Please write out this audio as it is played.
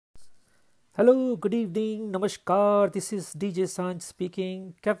Hello, good evening, नमस्कार। This is DJ सांझ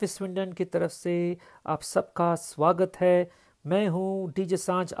speaking. Cafe Swindon की तरफ से आप सबका स्वागत है। मैं हूँ डीजे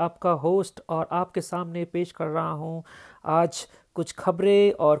सांझ, आपका होस्ट, और आपके सामने पेश कर रहा हूँ आज कुछ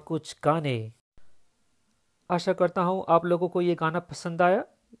खबरें और कुछ गाने। आशा करता हूँ आप लोगों को ये गाना पसंद आया।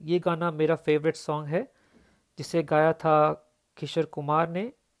 ये गाना मेरा फेवरेट सॉन्ग है, जिसे गाया था किशोर कुमार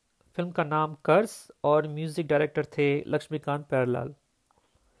ने। फिल्म का नाम कर्ज, और म्यूज़िक डायरेक्टर थे लक्ष्मीकांत प्यारेलाल।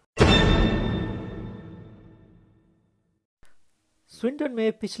 स्विंडन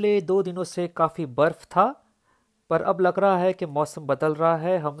में पिछले 2 दिनों से काफ़ी बर्फ था, पर अब लग रहा है कि मौसम बदल रहा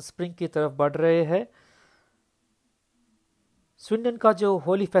है, हम स्प्रिंग की तरफ बढ़ रहे हैं। स्विंडन का जो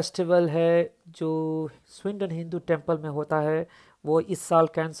होली फेस्टिवल है, जो स्विंडन हिंदू टेम्पल में होता है, वो इस साल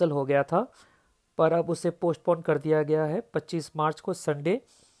कैंसिल हो गया था, पर अब उसे पोस्टपोन कर दिया गया है 25 मार्च को, संडे।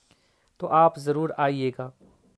 तो आप ज़रूर आइएगा।